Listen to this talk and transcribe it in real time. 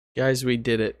Guys, we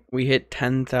did it. We hit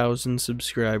 10,000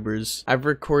 subscribers. I've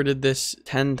recorded this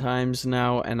 10 times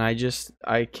now, and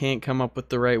I can't come up with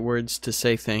the right words to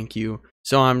say thank you.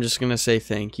 So I'm just gonna say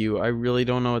thank you. I really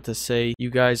don't know what to say.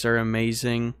 You guys are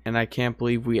amazing, and I can't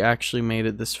believe we actually made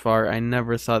it this far. I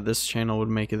never thought this channel would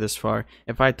make it this far.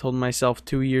 If I told myself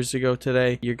 2 years ago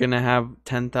today, you're gonna have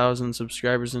 10,000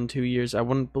 subscribers in 2 years, I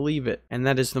wouldn't believe it. And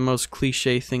that is the most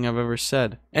cliche thing I've ever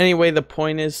said. Anyway, the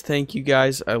point is, thank you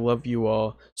guys. I love you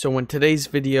all. So in today's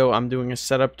video, I'm doing a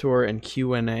setup tour and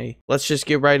Q&A. Let's just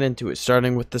get right into it,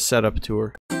 starting with the setup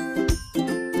tour.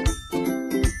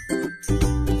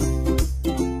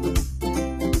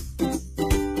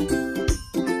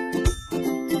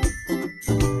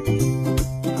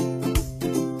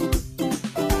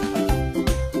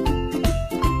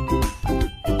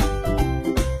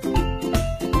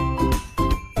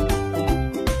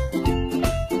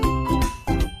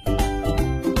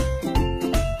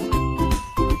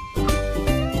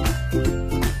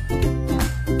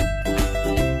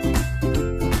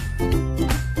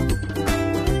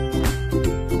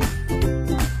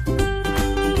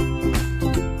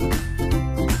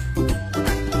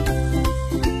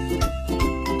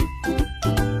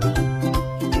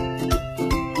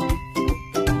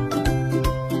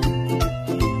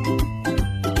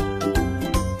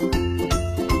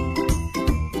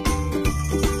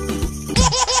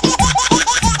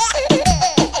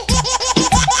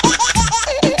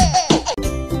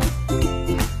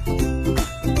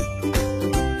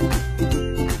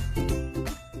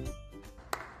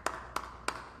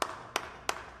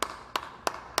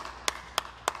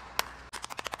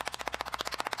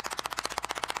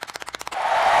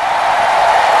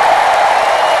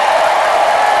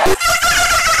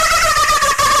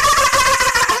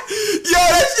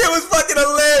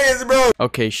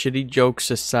 Okay, shitty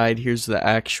jokes aside, here's the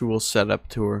actual setup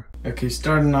tour. Okay,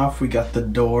 starting off, we got the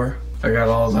door. I got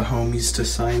all the homies to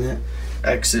sign it.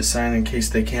 Exit sign in case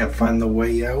they can't find the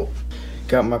way out.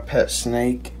 Got my pet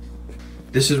snake.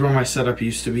 This is where my setup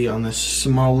used to be, on this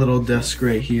small little desk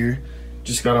right here.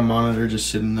 Just got a monitor just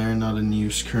sitting there, not in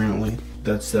use currently.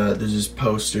 That's that. There's just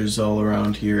posters all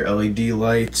around here, LED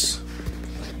lights.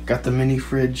 Got the mini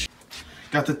fridge.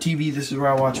 Got the TV, this is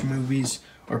where I watch movies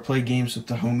or play games with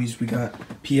the homies. We got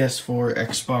PS4,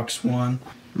 Xbox One.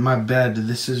 My bed,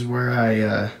 this is where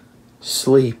I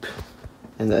sleep.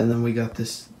 And then we got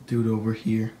this dude over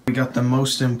here. We got the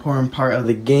most important part of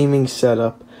the gaming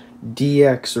setup,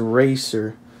 DX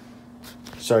Racer.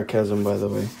 Sarcasm, by the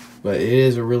way. But it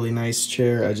is a really nice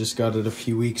chair. I just got it a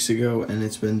few weeks ago and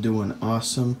it's been doing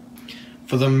awesome.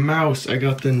 For the mouse, I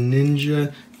got the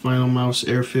Ninja Final Mouse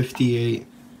Air 58.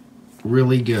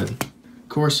 Really good.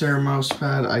 Corsair mouse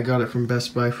pad, I got it from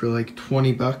Best Buy for like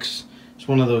 20 bucks. It's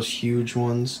one of those huge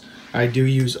ones. I do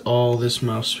use all this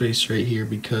mouse space right here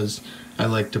because I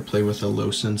like to play with a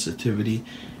low sensitivity.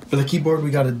 For the keyboard,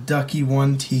 we got a Ducky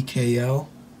 1 TKL.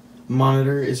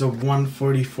 Monitor is a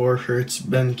 144 Hertz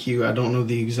BenQ. I don't know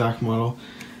the exact model.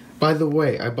 By the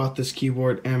way, I bought this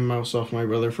keyboard and mouse off my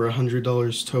brother for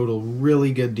 $100 total.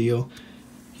 Really good deal.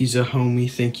 He's a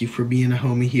homie. Thank you for being a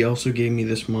homie. He also gave me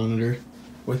this monitor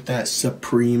with that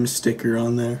Supreme sticker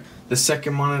on there. The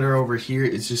second monitor over here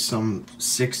is just some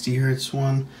 60 Hertz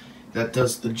one that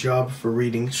does the job for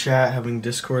reading chat, having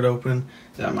Discord open,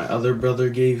 that my other brother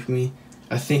gave me.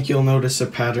 I think you'll notice a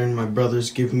pattern. My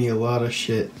brothers give me a lot of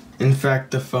shit. In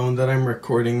fact, the phone that I'm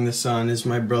recording this on is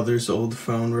my brother's old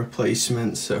phone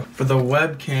replacement. So for the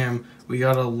webcam, we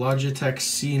got a Logitech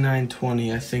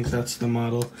C920. I think that's the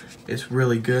model. It's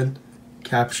really good.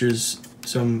 Captures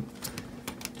some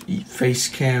face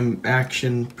cam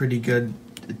action pretty good.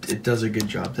 It does a good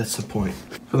job. That's the point.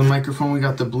 For the microphone, we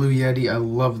got the Blue Yeti. I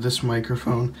love this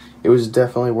microphone. It was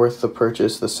definitely worth the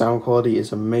purchase. The sound quality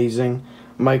is amazing.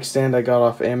 Mic stand I got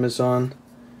off Amazon.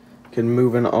 Can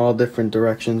move in all different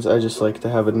directions. I just like to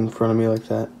have it in front of me like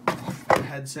that. The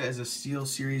headset is a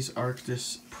SteelSeries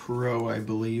Arctis Pro, I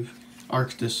believe.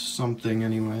 Arctis something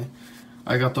anyway.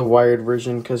 I got the wired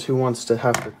version because who wants to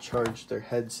have to charge their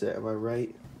headset, am I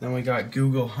right? Then we got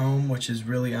Google Home, which is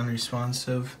really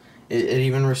unresponsive. It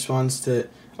even responds to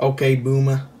 "Okay,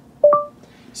 boomer."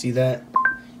 See that?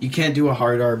 You can't do a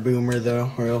hard R boomer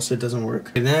though, or else it doesn't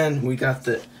work. And then we got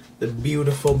the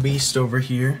beautiful beast over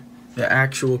here. The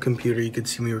actual computer. You can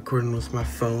see me recording with my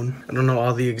phone. I don't know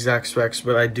all the exact specs,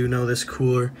 but I do know this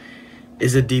cooler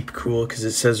is a deep cool because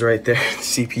it says right there,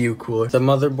 CPU cooler. The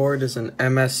motherboard is an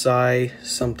MSI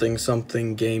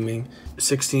something gaming.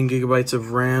 16 gigabytes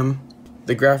of RAM.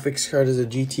 The graphics card is a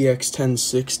GTX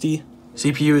 1060.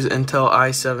 CPU is Intel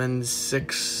i7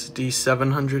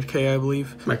 6700K, I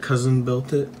believe. My cousin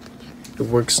built it. It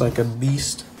works like a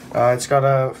beast. It's got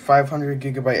a 500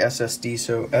 gigabyte SSD,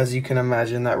 so as you can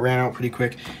imagine, that ran out pretty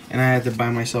quick, and I had to buy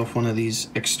myself one of these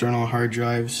external hard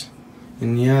drives.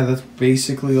 And yeah, that's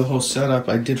basically the whole setup.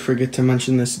 I did forget to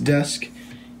mention this desk.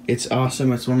 It's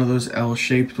awesome. It's one of those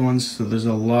L-shaped ones, so there's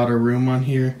a lot of room on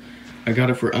here. I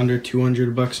got it for under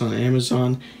 200 bucks on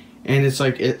Amazon, and it's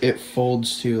like it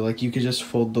folds too. Like you could just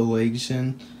fold the legs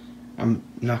in. I'm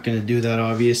not gonna do that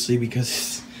obviously because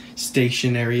it's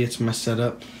stationary. It's my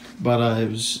setup, but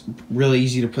it was really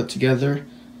easy to put together.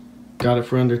 Got it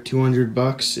for under 200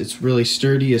 bucks. It's really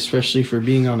sturdy, especially for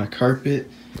being on a carpet,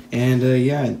 and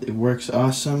yeah, it works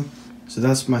awesome. So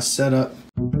that's my setup.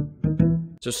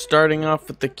 So starting off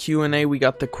with the Q&A, we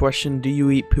got the question, do you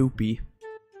eat poopy?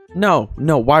 No,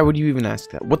 why would you even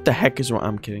ask that? What the heck is wrong?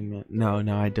 I'm kidding, man. No,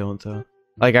 I don't though.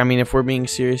 Like, I mean, if we're being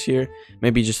serious here,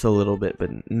 maybe just a little bit, but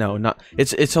no, not.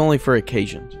 It's only for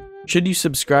occasions. Should you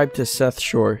subscribe to Seth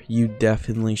Shore? You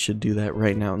definitely should do that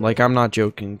right now. Like, I'm not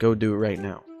joking. Go do it right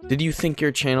now. Did you think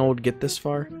your channel would get this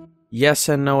far? Yes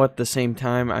and no at the same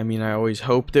time. I mean, I always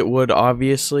hoped it would,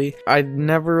 obviously. I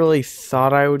never really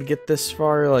thought I would get this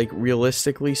far, like,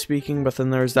 realistically speaking, but then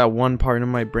there's that one part of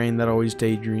my brain that always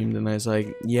daydreamed, and I was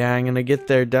like, yeah, I'm gonna get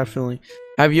there, definitely.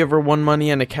 Have you ever won money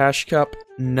in a cash cup?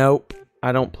 Nope.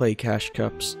 I don't play cash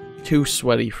cups. Too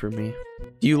sweaty for me.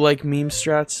 Do you like meme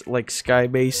strats like sky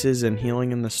bases and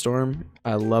healing in the storm?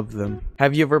 I love them.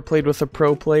 Have you ever played with a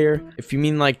pro player? If you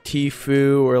mean like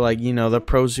Tfue or like, you know, the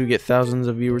pros who get thousands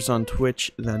of viewers on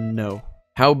Twitch, then no.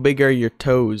 How big are your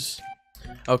toes?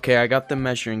 Okay, I got the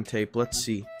measuring tape. Let's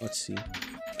see.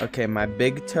 Okay, my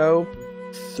big toe,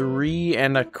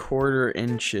 3¼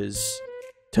 inches.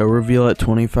 Toe reveal at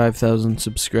 25,000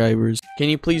 subscribers. Can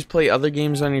you please play other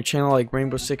games on your channel like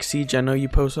Rainbow Six Siege? I know you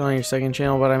posted on your second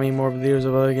channel, but I mean more videos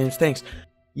of other games. Thanks.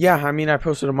 Yeah, I mean, I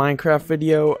posted a Minecraft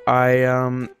video.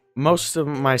 Most of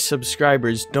my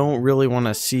subscribers don't really want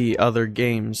to see other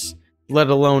games, let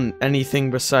alone anything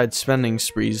besides spending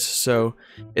sprees. So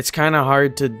it's kind of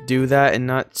hard to do that and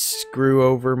not screw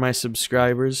over my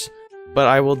subscribers. But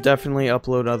I will definitely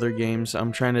upload other games.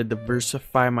 I'm trying to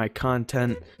diversify my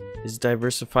content. Is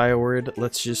diversify a word?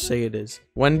 Let's just say it is.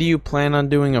 When do you plan on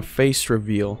doing a face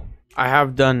reveal? I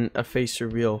have done a face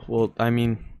reveal. Well, I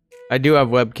mean, I do have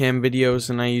webcam videos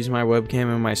and I use my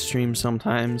webcam in my stream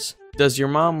sometimes. Does your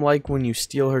mom like when you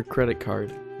steal her credit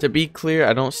card? To be clear,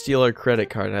 I don't steal her credit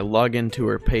card. I log into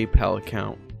her PayPal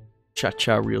account.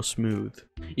 Cha-cha real smooth.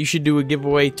 You should do a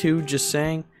giveaway too, just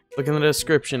saying. Look in the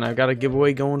description, I've got a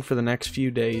giveaway going for the next few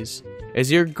days.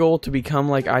 Is your goal to become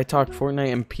like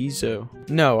Fortnite and Pizzo?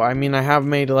 No, I mean, I have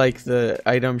made like the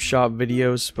item shop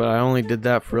videos, but I only did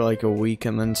that for like a week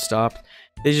and then stopped.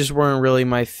 They just weren't really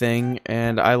my thing,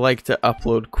 and I like to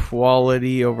upload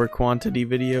quality over quantity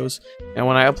videos. And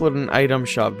when I upload an item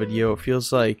shop video, it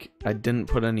feels like I didn't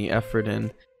put any effort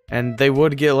in. And they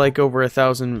would get like over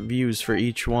 1,000 views for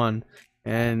each one.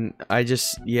 And I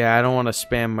don't want to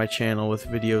spam my channel with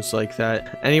videos like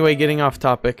that. Anyway, getting off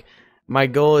topic, my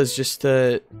goal is just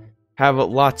to have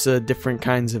lots of different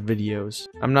kinds of videos.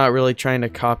 I'm not really trying to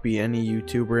copy any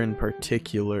YouTuber in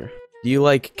particular. Do you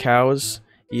like cows?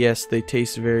 Yes, they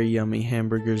taste very yummy.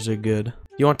 Hamburgers are good.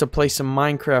 Do you want to play some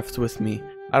Minecraft with me?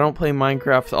 I don't play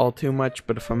Minecraft all too much,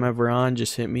 but if I'm ever on,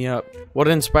 just hit me up. What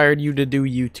inspired you to do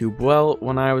YouTube? Well,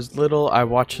 when I was little, I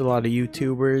watched a lot of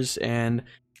YouTubers, and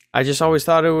I just always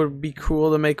thought it would be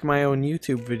cool to make my own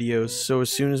YouTube videos. So as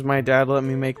soon as my dad let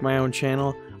me make my own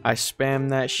channel, I spammed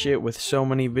that shit with so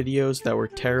many videos that were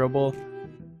terrible,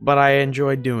 but I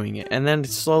enjoyed doing it. And then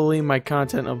slowly my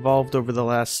content evolved over the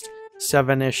last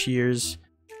 7-ish years.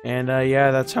 And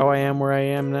yeah, that's how I am where I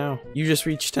am now. You just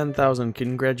reached 10,000.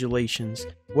 Congratulations.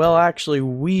 Well, actually,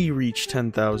 we reached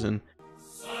 10,000.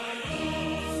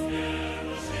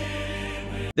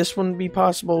 This wouldn't be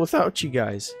possible without you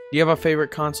guys. Do you have a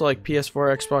favorite console like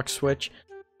PS4, Xbox, Switch?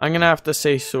 I'm gonna have to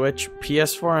say Switch.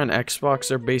 PS4 and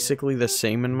Xbox are basically the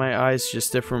same in my eyes,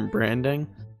 just different branding.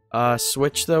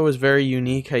 Switch though is very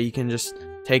unique, how you can just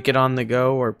take it on the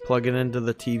go or plug it into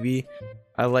the TV.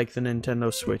 I like the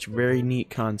Nintendo Switch. Very neat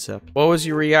concept. What was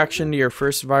your reaction to your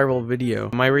first viral video?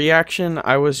 My reaction,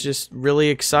 I was just really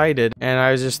excited, and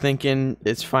I was just thinking,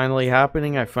 it's finally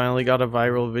happening. I finally got a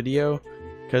viral video.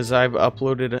 Because I've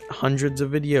uploaded hundreds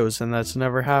of videos and that's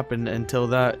never happened until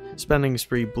that spending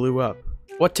spree blew up.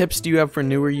 What tips do you have for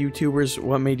newer YouTubers?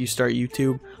 What made you start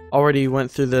YouTube? Already went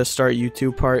through the start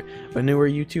YouTube part, but newer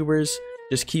YouTubers,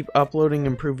 just keep uploading,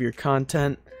 improve your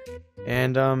content,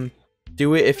 and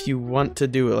do it if you want to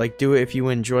do it. Like, do it if you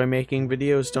enjoy making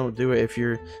videos. Don't do it if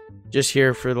you're just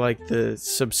here for like the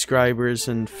subscribers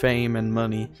and fame and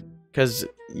money. because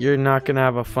you're not gonna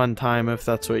have a fun time if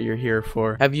that's what you're here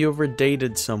for. Have you ever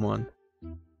dated someone?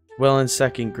 Well, in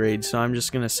 2nd grade, so I'm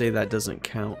just gonna say that doesn't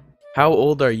count. How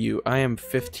old are you? I am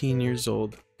 15 years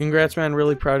old. Congrats, man.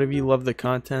 Really proud of you. Love the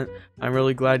content. I'm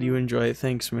really glad you enjoy it.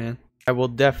 Thanks, man. I will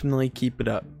definitely keep it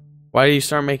up. Why did you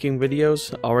start making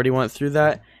videos? Already went through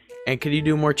that. And could you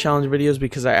do more challenge videos?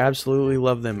 Because I absolutely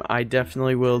love them. I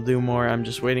definitely will do more. I'm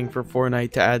just waiting for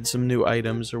Fortnite to add some new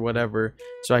items or whatever,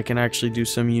 so I can actually do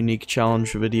some unique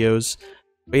challenge videos.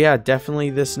 But yeah,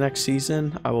 definitely this next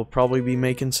season, I will probably be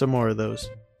making some more of those.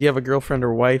 Do you have a girlfriend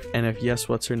or wife? And if yes,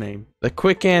 what's her name? The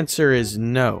quick answer is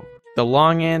no. The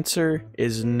long answer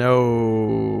is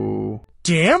no.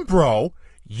 Damn, bro.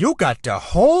 You got the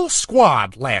whole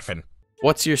squad laughing.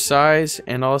 What's your size?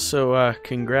 And also,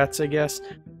 congrats, I guess.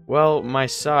 Well, my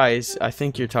size, I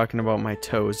think you're talking about my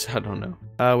toes. I don't know.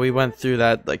 We went through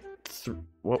that, like,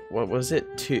 what was it?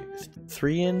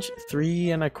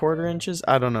 3.25 inches?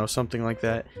 I don't know, something like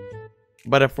that.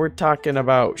 But if we're talking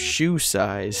about shoe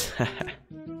size,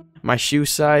 my shoe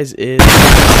size is